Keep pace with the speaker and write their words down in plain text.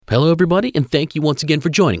Hello, everybody, and thank you once again for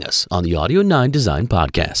joining us on the Audio 9 Design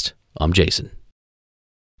Podcast. I'm Jason.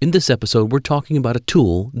 In this episode, we're talking about a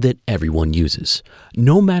tool that everyone uses.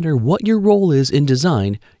 No matter what your role is in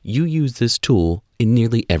design, you use this tool in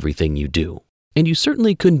nearly everything you do. And you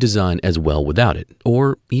certainly couldn't design as well without it,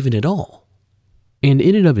 or even at all. And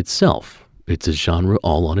in and of itself, it's a genre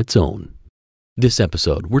all on its own. This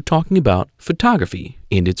episode, we're talking about photography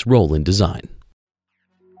and its role in design.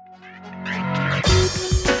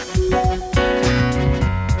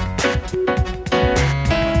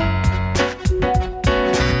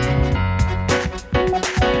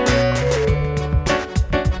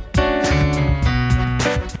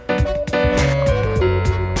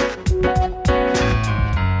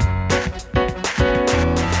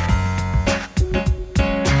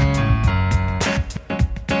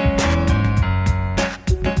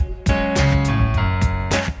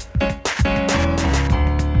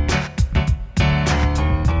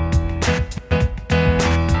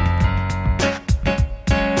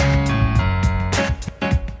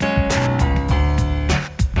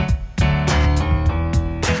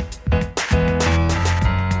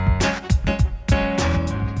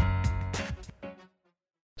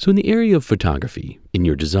 So in the area of photography, in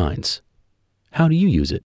your designs, how do you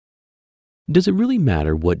use it? Does it really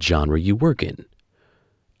matter what genre you work in?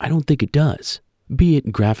 I don't think it does. Be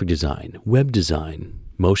it graphic design, web design,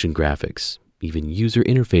 motion graphics, even user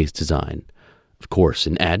interface design, of course,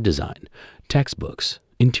 an ad design, textbooks,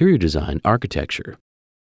 interior design, architecture,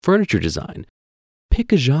 furniture design.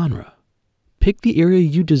 Pick a genre. Pick the area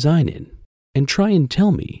you design in, and try and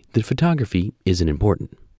tell me that photography isn't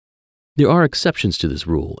important. There are exceptions to this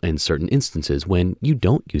rule and certain instances when you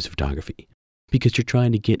don't use photography because you're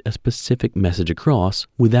trying to get a specific message across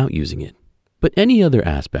without using it. But any other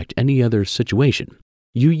aspect, any other situation,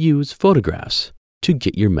 you use photographs to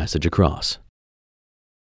get your message across.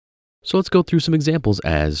 So let's go through some examples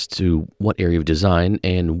as to what area of design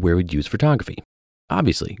and where we'd use photography.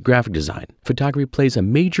 Obviously, graphic design. Photography plays a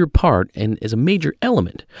major part and is a major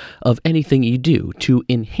element of anything you do to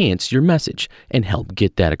enhance your message and help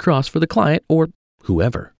get that across for the client or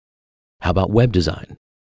whoever. How about web design?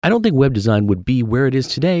 I don't think web design would be where it is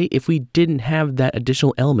today if we didn't have that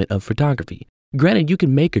additional element of photography. Granted, you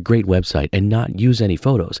can make a great website and not use any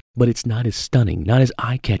photos, but it's not as stunning, not as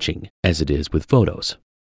eye-catching as it is with photos.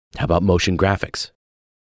 How about motion graphics?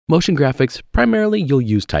 Motion graphics, primarily you'll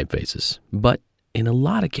use typefaces, but in a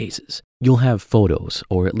lot of cases, you'll have photos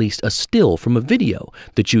or at least a still from a video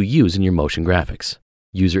that you use in your motion graphics.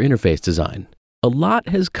 User interface design. A lot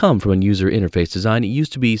has come from user interface design. It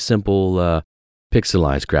used to be simple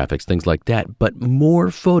pixelized graphics, things like that, but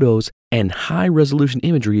more photos and high-resolution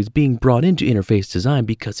imagery is being brought into interface design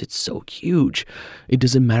because it's so huge. It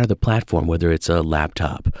doesn't matter the platform, whether it's a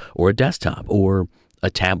laptop or a desktop or a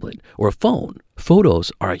tablet or a phone.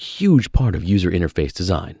 Photos are a huge part of user interface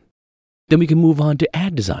design. Then we can move on to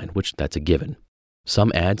ad design, which that's a given.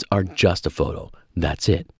 Some ads are just a photo. That's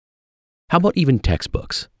it. How about even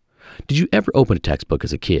textbooks? Did you ever open a textbook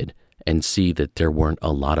as a kid and see that there weren't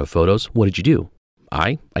a lot of photos? What did you do?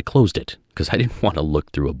 I closed it because I didn't want to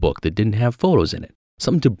look through a book that didn't have photos in it.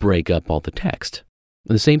 Something to break up all the text.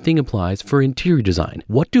 And the same thing applies for interior design.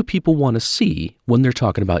 What do people want to see when they're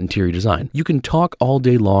talking about interior design? You can talk all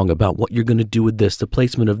day long about what you're going to do with this, the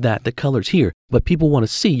placement of that, the colors here, but people want to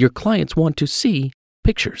see, your clients want to see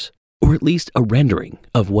pictures, or at least a rendering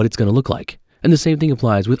of what it's going to look like. And the same thing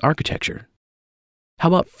applies with architecture. How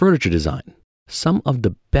about furniture design? Some of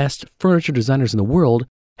the best furniture designers in the world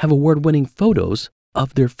have award-winning photos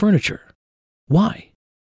of their furniture. Why?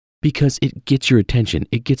 Because it gets your attention,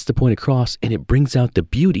 it gets the point across, and it brings out the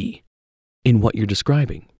beauty in what you're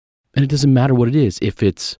describing. And it doesn't matter what it is, if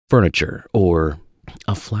it's furniture or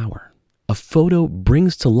a flower. A photo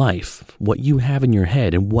brings to life what you have in your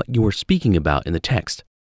head and what you're speaking about in the text.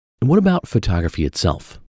 And what about photography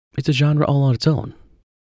itself? It's a genre all on its own.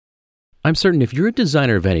 I'm certain if you're a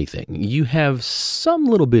designer of anything, you have some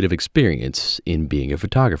little bit of experience in being a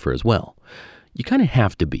photographer as well. You kind of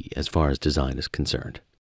have to be as far as design is concerned.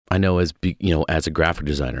 I know as a graphic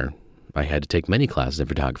designer, I had to take many classes in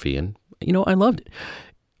photography and, I loved it.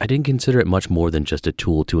 I didn't consider it much more than just a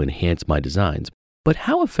tool to enhance my designs. But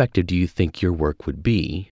how effective do you think your work would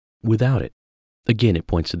be without it? Again, it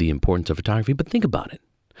points to the importance of photography, but think about it.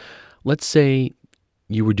 Let's say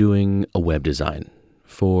you were doing a web design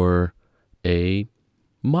for a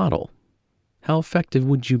model. How effective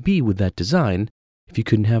would you be with that design if you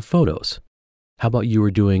couldn't have photos? How about you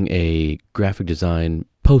were doing a graphic design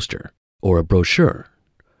poster or a brochure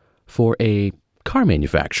for a car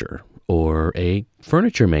manufacturer or a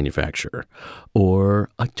furniture manufacturer or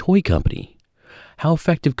a toy company? How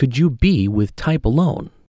effective could you be with type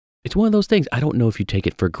alone? It's one of those things, I don't know if you take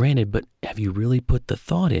it for granted, but have you really put the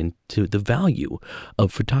thought into the value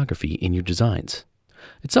of photography in your designs?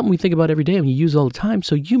 It's something we think about every day and you use all the time,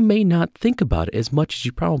 so you may not think about it as much as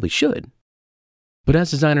you probably should. But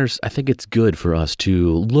as designers, I think it's good for us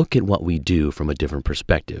to look at what we do from a different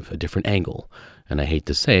perspective, a different angle. And I hate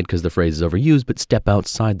to say it because the phrase is overused, but step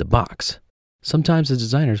outside the box. Sometimes as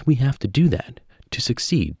designers, we have to do that to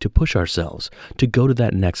succeed, to push ourselves, to go to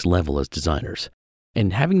that next level as designers.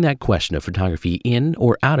 And having that question of photography in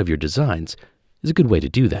or out of your designs is a good way to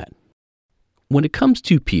do that. When it comes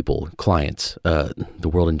to people, clients, the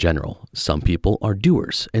world in general, some people are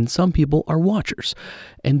doers and some people are watchers.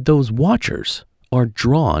 And those watchers are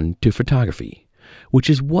drawn to photography, which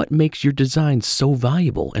is what makes your design so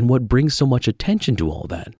valuable and what brings so much attention to all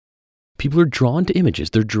that. People are drawn to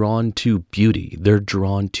images, they're drawn to beauty, they're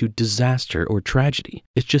drawn to disaster or tragedy.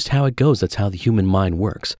 It's just how it goes, that's how the human mind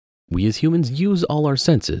works. We as humans use all our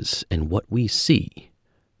senses, and what we see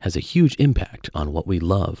has a huge impact on what we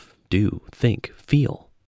love, do, think,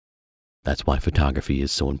 feel. That's why photography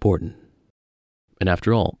is so important. And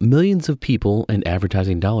after all, millions of people and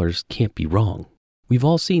advertising dollars can't be wrong. We've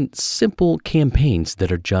all seen simple campaigns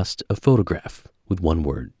that are just a photograph with one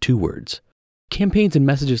word, two words. Campaigns and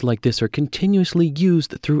messages like this are continuously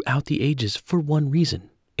used throughout the ages for one reason.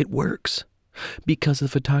 It works. Because of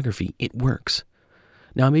the photography, it works.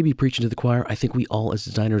 Now, I may be preaching to the choir. I think we all as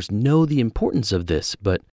designers know the importance of this,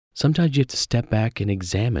 but sometimes you have to step back and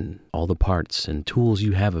examine all the parts and tools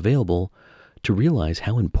you have available to realize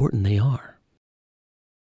how important they are.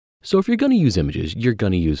 So if you're going to use images, you're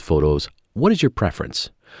going to use photos. What is your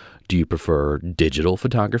preference? Do you prefer digital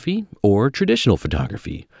photography or traditional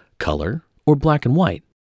photography, color or black and white?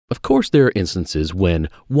 Of course, there are instances when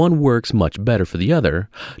one works much better for the other,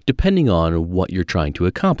 depending on what you're trying to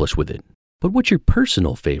accomplish with it. But what's your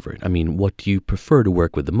personal favorite? I mean, what do you prefer to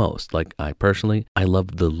work with the most? Like I personally, I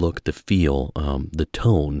love the look, the feel, the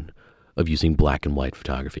tone of using black and white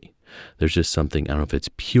photography. There's just something, I don't know if it's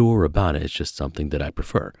pure about it, it's just something that I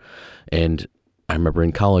prefer. And I remember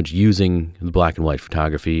in college using the black and white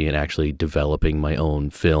photography and actually developing my own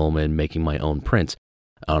film and making my own prints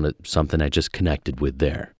on it, something I just connected with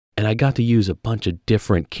there. And I got to use a bunch of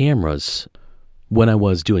different cameras when I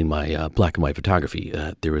was doing my black and white photography.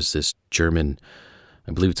 There was this German,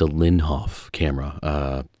 I believe it's a Linhof camera,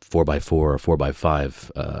 4x4 or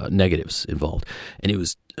 4x5 negatives involved. And it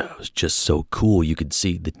was just so cool. You could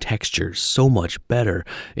see the texture so much better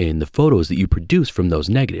in the photos that you produce from those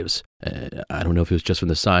negatives. I don't know if it was just from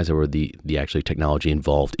the size or the actual technology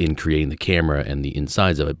involved in creating the camera and the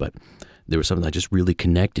insides of it, but there was something I just really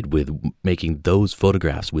connected with making those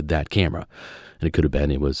photographs with that camera. And it could have been,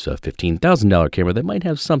 it was a $15,000 camera that might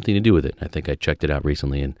have something to do with it. I think I checked it out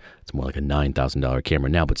recently and it's more like a $9,000 camera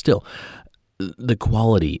now, but still, the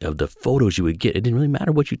quality of the photos you would get, it didn't really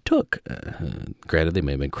matter what you took. Granted, they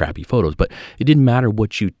may have been crappy photos, but it didn't matter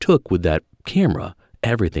what you took with that camera.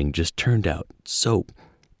 Everything just turned out so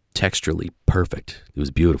texturally perfect. It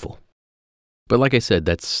was beautiful. But like I said,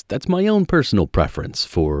 that's my own personal preference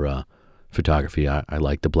for photography. I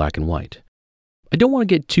like the black and white. I don't want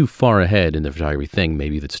to get too far ahead in the photography thing.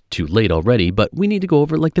 Maybe that's too late already, but we need to go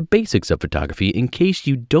over like the basics of photography in case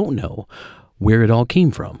you don't know where it all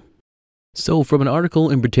came from. So from an article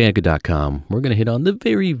in Britannica.com, we're going to hit on the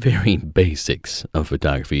very, very basics of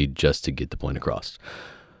photography just to get the point across.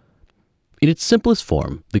 In its simplest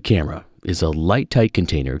form, the camera is a light-tight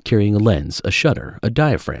container carrying a lens, a shutter, a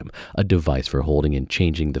diaphragm, a device for holding and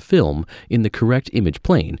changing the film in the correct image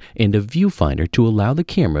plane, and a viewfinder to allow the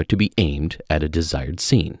camera to be aimed at a desired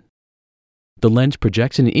scene. The lens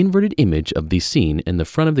projects an inverted image of the scene in the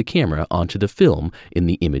front of the camera onto the film in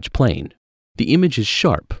the image plane. The image is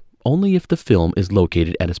sharp only if the film is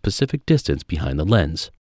located at a specific distance behind the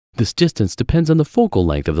lens. This distance depends on the focal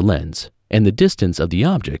length of the lens and the distance of the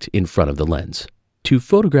object in front of the lens. To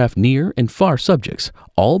photograph near and far subjects,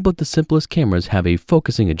 all but the simplest cameras have a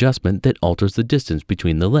focusing adjustment that alters the distance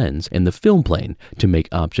between the lens and the film plane to make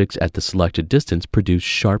objects at the selected distance produce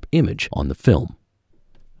sharp image on the film.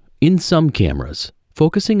 In some cameras,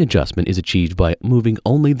 focusing adjustment is achieved by moving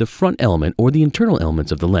only the front element or the internal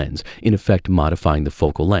elements of the lens, in effect modifying the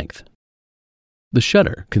focal length. The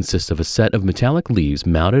shutter consists of a set of metallic leaves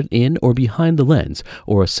mounted in or behind the lens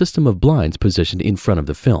or a system of blinds positioned in front of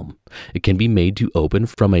the film. It can be made to open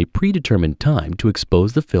from a predetermined time to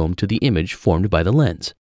expose the film to the image formed by the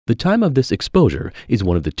lens. The time of this exposure is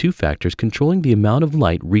one of the two factors controlling the amount of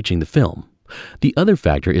light reaching the film. The other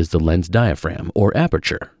factor is the lens diaphragm or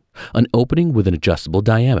aperture, an opening with an adjustable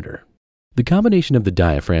diameter. The combination of the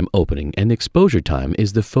diaphragm opening and exposure time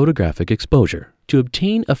is the photographic exposure. To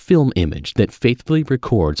obtain a film image that faithfully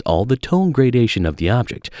records all the tone gradation of the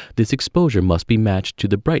object, this exposure must be matched to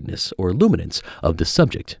the brightness or luminance of the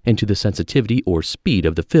subject and to the sensitivity or speed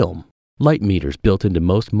of the film. Light meters built into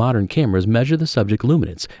most modern cameras measure the subject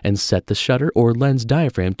luminance and set the shutter or lens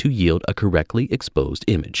diaphragm to yield a correctly exposed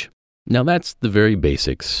image. Now that's the very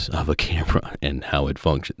basics of a camera and how it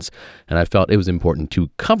functions, and I felt it was important to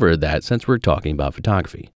cover that since we're talking about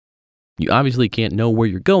photography. You obviously can't know where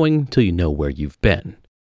you're going till you know where you've been.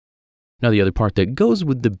 Now the other part that goes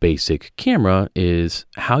with the basic camera is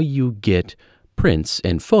how you get prints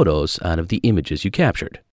and photos out of the images you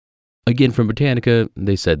captured. Again, from Britannica,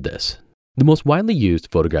 they said this: the most widely used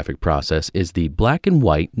photographic process is the black and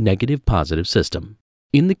white negative-positive system.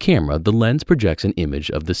 In the camera, the lens projects an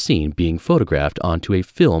image of the scene being photographed onto a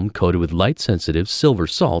film coated with light-sensitive silver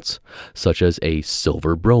salts, such as a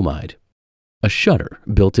silver bromide. A shutter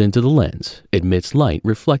built into the lens emits light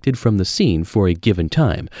reflected from the scene for a given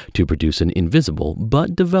time to produce an invisible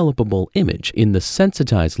but developable image in the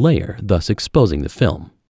sensitized layer, thus exposing the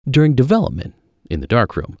film. During development, in the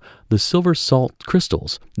darkroom, the silver salt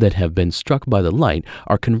crystals that have been struck by the light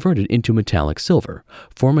are converted into metallic silver,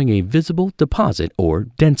 forming a visible deposit or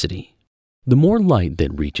density. The more light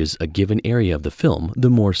that reaches a given area of the film, the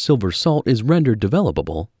more silver salt is rendered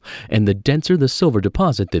developable, and the denser the silver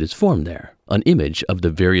deposit that is formed there. An image of the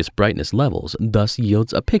various brightness levels thus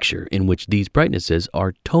yields a picture in which these brightnesses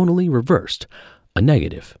are tonally reversed, a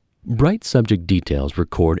negative. Bright subject details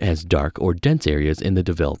record as dark or dense areas in the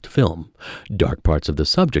developed film. Dark parts of the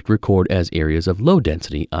subject record as areas of low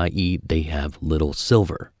density, i.e., they have little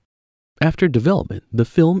silver. After development, the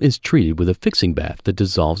film is treated with a fixing bath that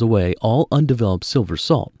dissolves away all undeveloped silver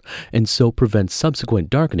salt and so prevents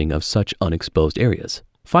subsequent darkening of such unexposed areas.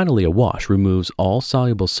 Finally, a wash removes all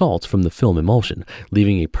soluble salts from the film emulsion,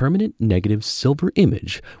 leaving a permanent negative silver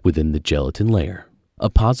image within the gelatin layer. A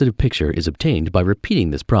positive picture is obtained by repeating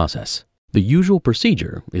this process. The usual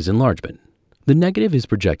procedure is enlargement. The negative is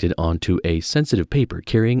projected onto a sensitive paper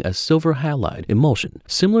carrying a silver halide emulsion,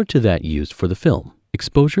 similar to that used for the film.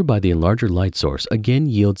 Exposure by the enlarger light source again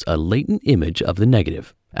yields a latent image of the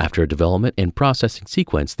negative. After a development and processing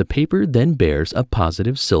sequence, the paper then bears a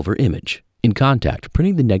positive silver image. In contact,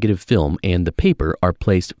 printing the negative film and the paper are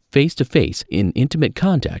placed face to face in intimate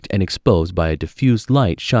contact and exposed by a diffused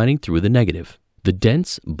light shining through the negative. The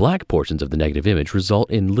dense, black portions of the negative image result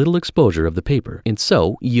in little exposure of the paper and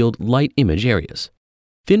so yield light image areas.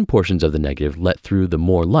 Thin portions of the negative let through the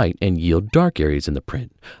more light and yield dark areas in the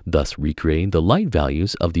print, thus recreating the light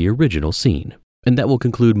values of the original scene. And that will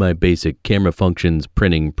conclude my basic camera functions,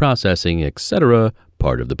 printing, processing, etc.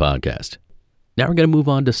 part of the podcast. Now we're going to move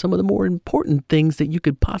on to some of the more important things that you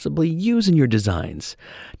could possibly use in your designs.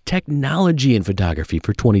 Technology in photography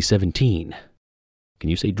for 2017. Can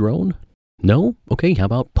you say drone? No? Okay, how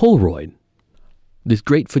about Polaroid? This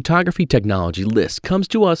great photography technology list comes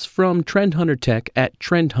to us from Trend Hunter Tech at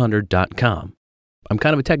trendhunter.com. I'm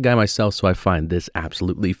kind of a tech guy myself, so I find this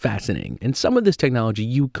absolutely fascinating. And some of this technology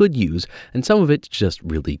you could use, and some of it's just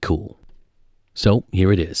really cool. So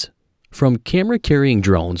here it is. From camera-carrying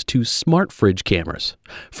drones to smart fridge cameras.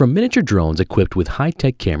 From miniature drones equipped with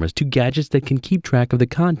high-tech cameras to gadgets that can keep track of the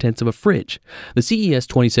contents of a fridge, the CES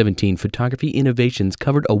 2017 photography innovations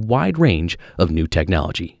covered a wide range of new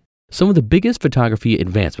technology. Some of the biggest photography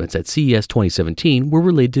advancements at CES 2017 were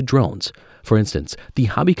related to drones. For instance, the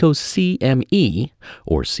Hobbico CME,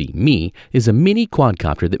 or CME, is a mini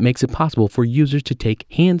quadcopter that makes it possible for users to take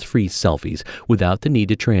hands-free selfies without the need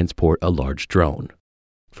to transport a large drone.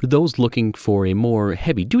 For those looking for a more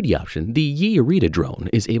heavy-duty option, the Yearita drone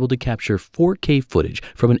is able to capture 4K footage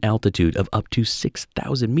from an altitude of up to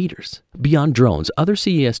 6,000 meters. Beyond drones, other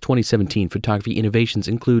CES 2017 photography innovations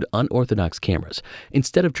include unorthodox cameras.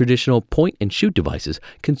 Instead of traditional point-and-shoot devices,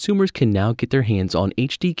 consumers can now get their hands on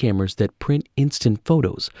HD cameras that print instant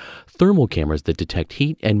photos, thermal cameras that detect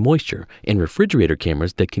heat and moisture, and refrigerator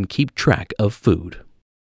cameras that can keep track of food.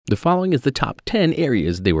 The following is the top 10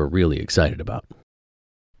 areas they were really excited about.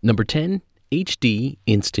 Number 10, HD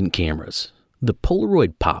instant cameras. The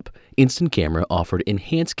Polaroid Pop instant camera offered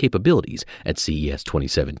enhanced capabilities at CES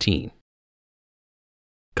 2017.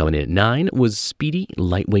 Coming in at 9 was speedy,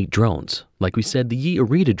 lightweight drones. Like we said, the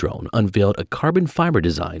Yearita drone unveiled a carbon fiber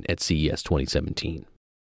design at CES 2017.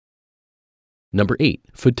 Number 8,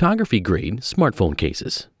 photography-grade smartphone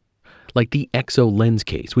cases. Like the EXO lens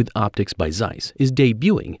case with optics by Zeiss is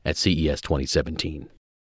debuting at CES 2017.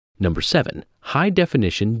 Number 7,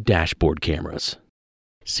 high-definition dashboard cameras.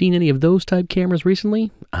 Seen any of those type cameras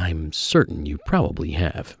recently? I'm certain you probably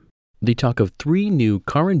have. They talk of 3 new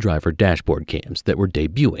car and driver dashboard cams that were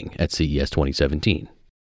debuting at CES 2017.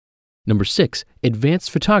 Number 6, advanced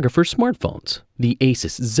photographer smartphones. The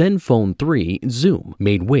Asus ZenFone 3 Zoom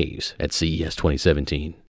made waves at CES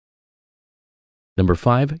 2017. Number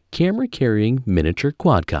 5, camera-carrying miniature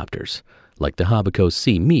quadcopters, like the Hobbico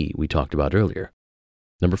C-Me we talked about earlier.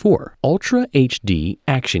 Number 4, Ultra HD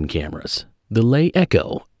action cameras. The Lei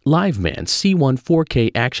Echo LiveMan C1 4K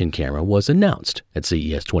action camera was announced at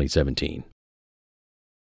CES 2017.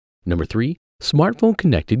 Number 3,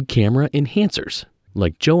 smartphone-connected camera enhancers,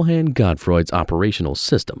 like Johann Godefroyd's operational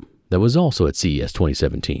system that was also at CES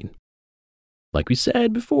 2017. Like we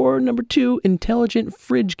said before, number 2, intelligent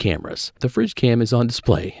fridge cameras. The fridge cam is on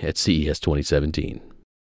display at CES 2017.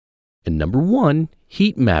 And number 1,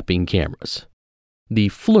 heat mapping cameras. The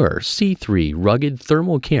FLIR C3 rugged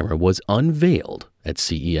thermal camera was unveiled at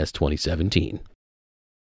CES 2017.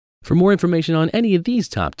 For more information on any of these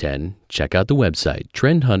top 10, check out the website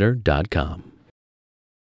trendhunter.com.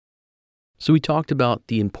 So we talked about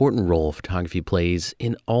the important role photography plays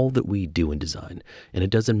in all that we do in design, and it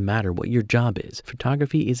doesn't matter what your job is,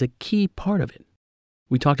 photography is a key part of it.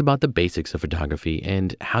 We talked about the basics of photography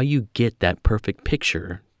and how you get that perfect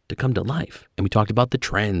picture to come to life. And we talked about the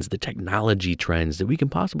trends, the technology trends that we can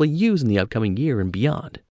possibly use in the upcoming year and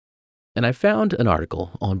beyond. And I found an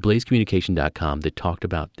article on blazecommunication.com that talked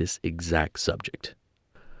about this exact subject.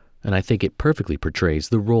 And I think it perfectly portrays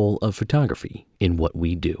the role of photography in what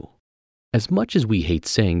we do. As much as we hate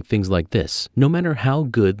saying things like this, no matter how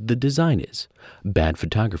good the design is, bad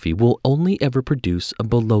photography will only ever produce a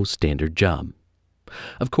below standard job.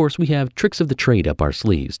 Of course, we have tricks of the trade up our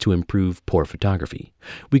sleeves to improve poor photography.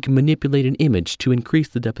 We can manipulate an image to increase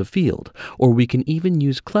the depth of field, or we can even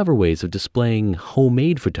use clever ways of displaying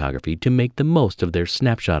homemade photography to make the most of their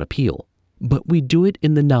snapshot appeal. But we do it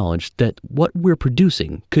in the knowledge that what we're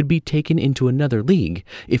producing could be taken into another league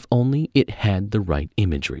if only it had the right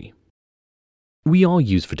imagery. We all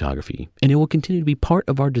use photography, and it will continue to be part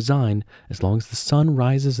of our design as long as the sun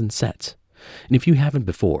rises and sets. And if you haven't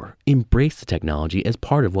before, embrace the technology as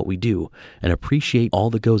part of what we do and appreciate all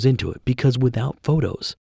that goes into it, because without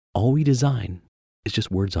photos, all we design is just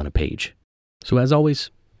words on a page. So as always,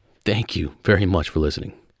 thank you very much for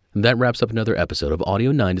listening. And that wraps up another episode of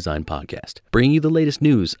Audio 9 Design Podcast, bringing you the latest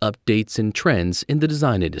news, updates, and trends in the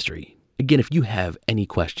design industry. Again, if you have any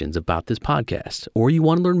questions about this podcast or you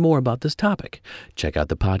want to learn more about this topic, check out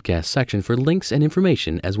the podcast section for links and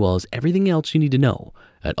information, as well as everything else you need to know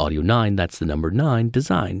at audio9, that's the number 9,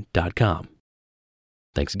 design.com.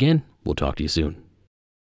 Thanks again. We'll talk to you soon.